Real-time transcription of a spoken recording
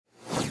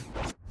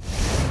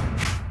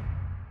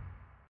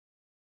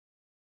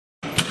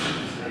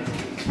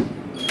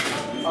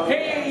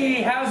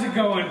Hey, how's it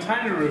going?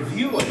 Time to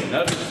review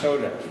another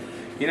soda.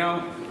 You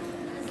know,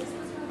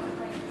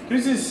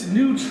 there's this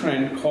new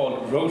trend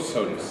called rose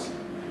sodas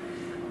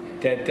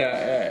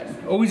that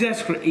always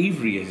ask for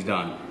Avery has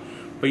done.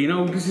 But you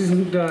know, this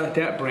isn't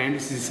that brand,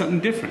 this is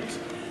something different.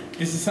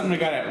 This is something I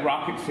got at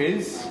Rocket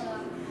Fizz,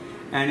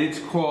 and it's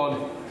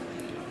called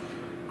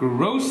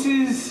Gross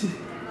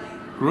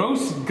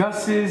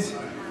Gus's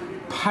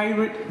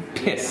Pirate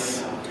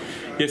Piss.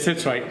 Yes,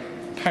 that's right,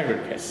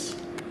 Pirate Piss.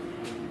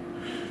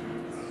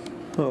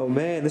 Oh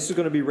man, this is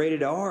going to be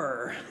rated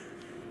R.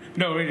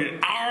 No, rated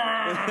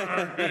R.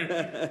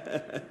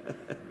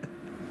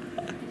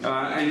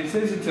 And it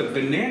says it's a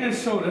banana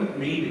soda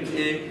made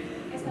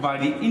by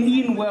the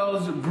Indian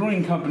Wells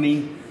Brewing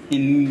Company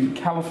in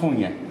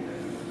California.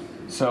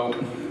 So,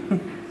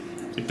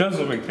 it does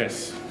look like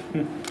this.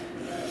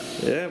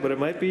 Yeah, but it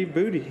might be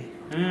booty.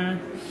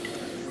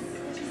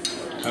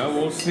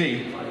 We'll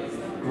see.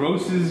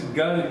 Gross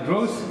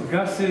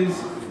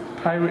Gus's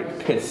Pirate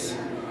Piss.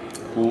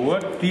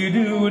 What do you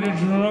do with a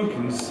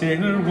drunken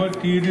sailor?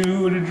 What do you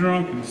do with a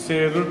drunken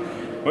sailor?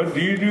 What do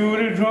you do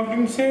with a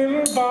drunken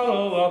sailor?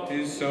 Bottle up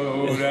his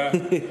soda.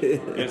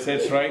 Yes,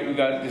 that's right. We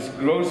got this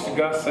Gross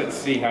Gus. Let's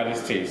see how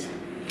this tastes.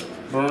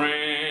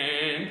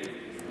 Brand.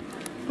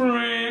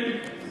 Boom,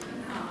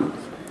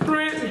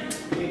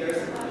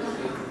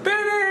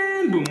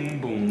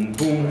 boom, boom,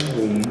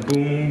 boom,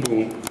 boom,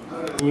 boom.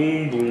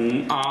 Boom,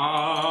 boom.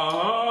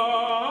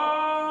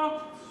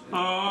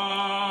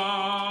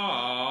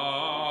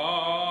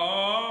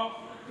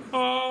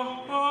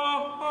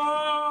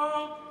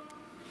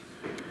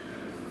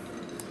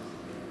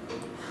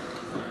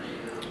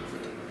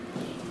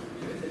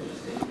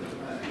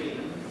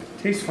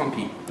 Tastes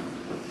funky.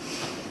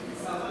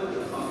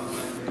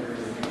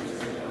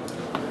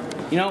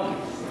 You know,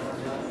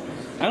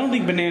 I don't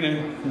think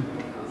banana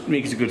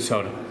makes a good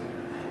soda,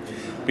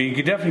 but you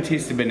could definitely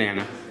taste the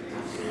banana.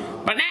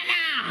 Banana!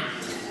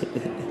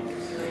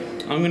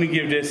 I'm gonna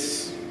give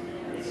this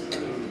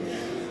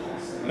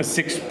a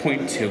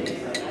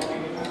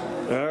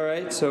 6.2. All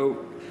right,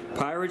 so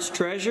Pirate's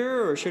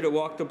Treasure, or should it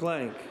walk the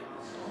plank?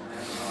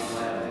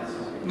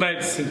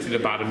 Let's into the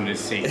bottom of the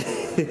sea.